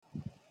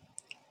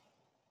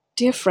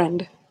Dear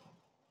friend,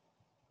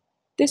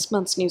 this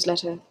month's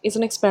newsletter is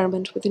an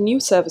experiment with a new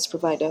service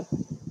provider,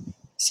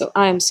 so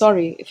I am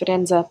sorry if it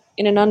ends up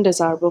in an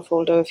undesirable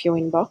folder of your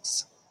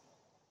inbox.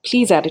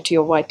 Please add it to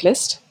your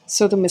whitelist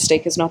so the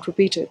mistake is not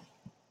repeated.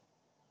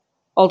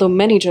 Although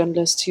many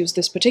journalists use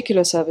this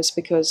particular service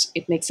because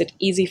it makes it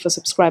easy for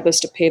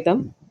subscribers to pay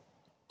them,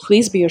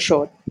 please be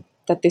assured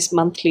that this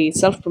monthly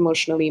self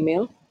promotional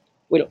email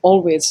will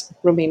always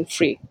remain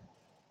free.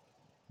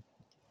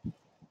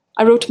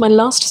 I wrote my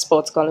last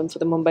sports column for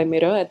the Mumbai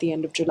Mirror at the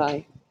end of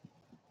July.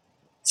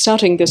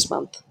 Starting this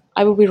month,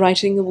 I will be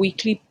writing a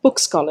weekly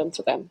books column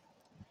for them.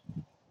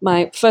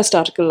 My first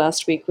article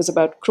last week was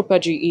about Krupa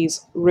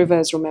GE's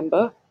Rivers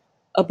Remember,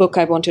 a book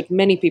I wanted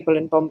many people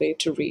in Bombay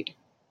to read.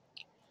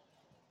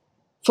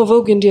 For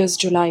Vogue India's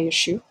July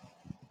issue,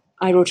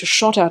 I wrote a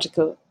short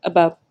article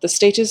about the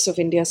status of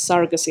India's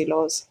surrogacy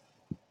laws.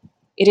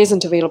 It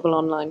isn't available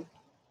online,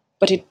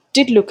 but it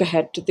did look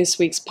ahead to this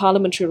week's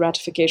parliamentary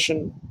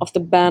ratification of the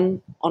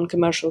ban on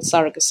commercial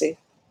surrogacy.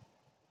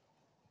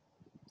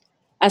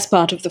 As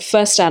part of the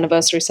first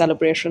anniversary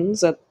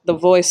celebrations at the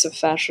Voice of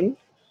Fashion,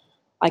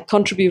 I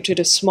contributed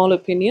a small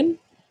opinion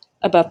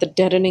about the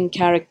deadening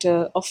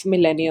character of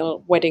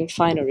millennial wedding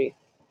finery.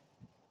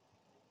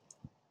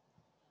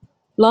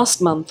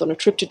 Last month, on a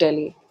trip to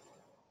Delhi,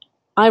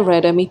 I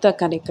read Amita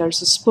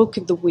Kanikar's Spoke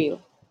at the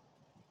Wheel,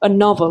 a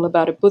novel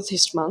about a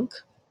Buddhist monk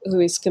who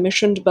is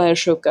commissioned by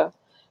Ashoka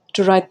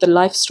to write the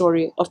life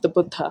story of the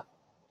Buddha.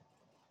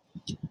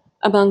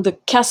 Among the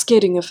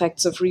cascading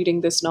effects of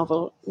reading this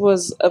novel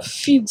was a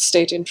fugue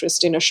state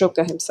interest in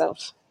Ashoka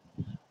himself.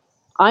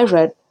 I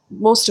read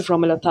most of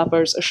Romila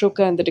Thapar's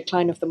Ashoka and the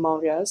Decline of the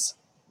Mauryas,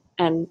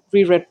 and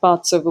reread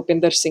parts of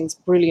Upinder Singh's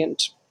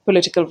brilliant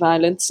political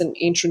violence in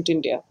ancient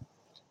India.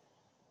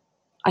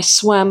 I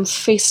swam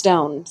face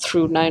down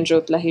through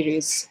Nayanjot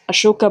Lahiri's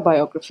Ashoka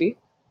biography,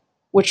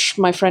 which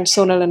my friend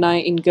Sonal and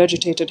I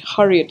ingurgitated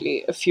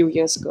hurriedly a few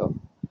years ago,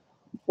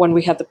 when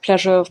we had the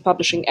pleasure of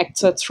publishing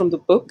excerpts from the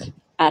book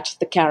at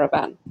the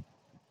Caravan.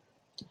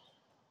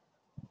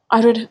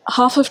 I read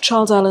half of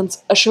Charles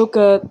Allen's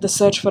Ashoka, The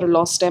Search for a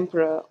Lost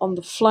Emperor on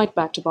the flight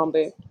back to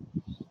Bombay,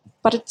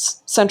 but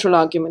its central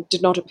argument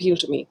did not appeal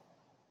to me.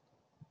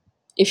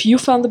 If you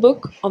found the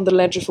book on the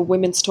ledge of a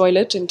women's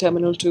toilet in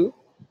Terminal 2,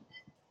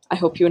 I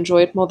hope you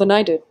enjoy it more than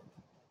I did.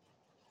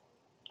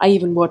 I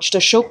even watched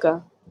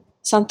Ashoka,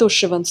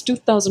 Santosh Sivan's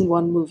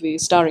 2001 movie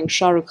starring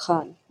Shah Rukh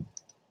Khan.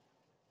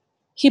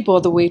 He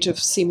bore the weight of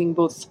seeming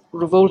both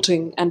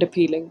revolting and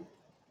appealing,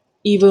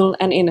 evil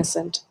and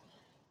innocent,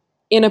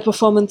 in a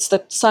performance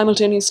that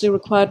simultaneously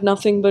required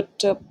nothing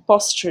but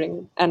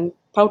posturing and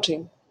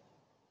pouting.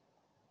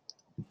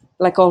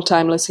 Like all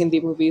timeless Hindi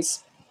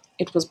movies,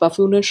 it was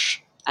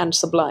buffoonish and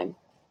sublime.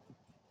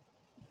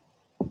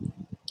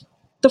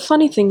 The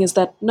funny thing is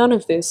that none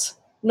of this,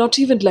 not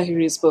even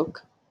Lahiri's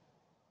book,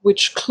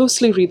 which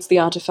closely reads the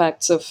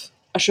artifacts of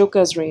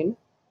Ashoka's reign,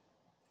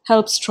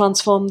 helps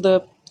transform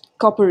the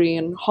coppery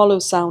and hollow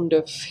sound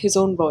of his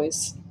own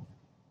voice.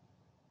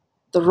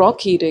 The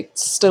rock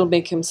edicts still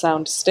make him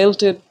sound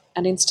stilted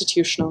and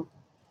institutional,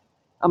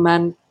 a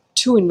man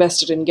too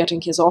invested in getting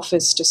his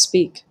office to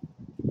speak.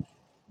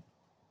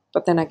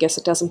 But then I guess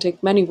it doesn't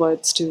take many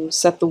words to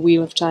set the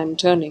wheel of time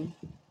turning.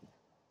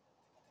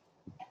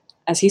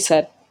 As he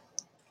said,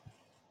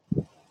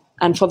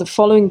 and for the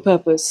following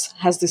purpose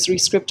has this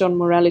rescript on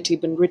morality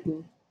been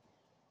written,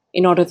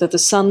 in order that the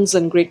sons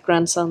and great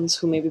grandsons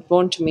who may be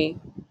born to me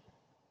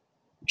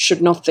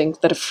should not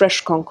think that a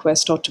fresh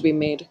conquest ought to be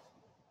made,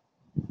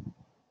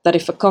 that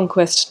if a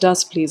conquest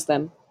does please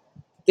them,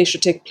 they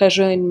should take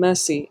pleasure in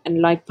mercy and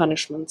light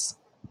punishments,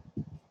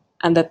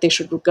 and that they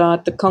should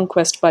regard the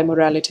conquest by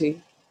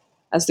morality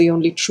as the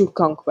only true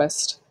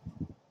conquest.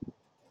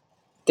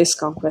 This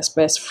conquest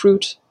bears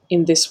fruit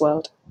in this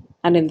world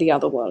and in the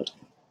other world,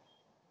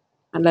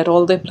 and let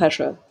all their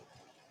pleasure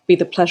be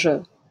the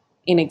pleasure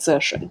in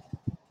exertion.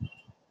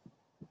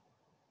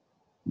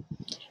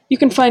 You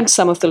can find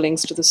some of the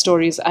links to the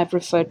stories I've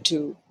referred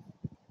to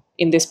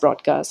in this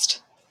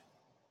broadcast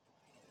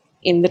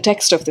in the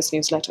text of this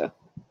newsletter.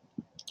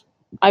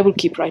 I will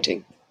keep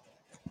writing.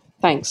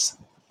 Thanks.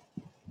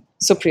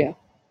 Supriya.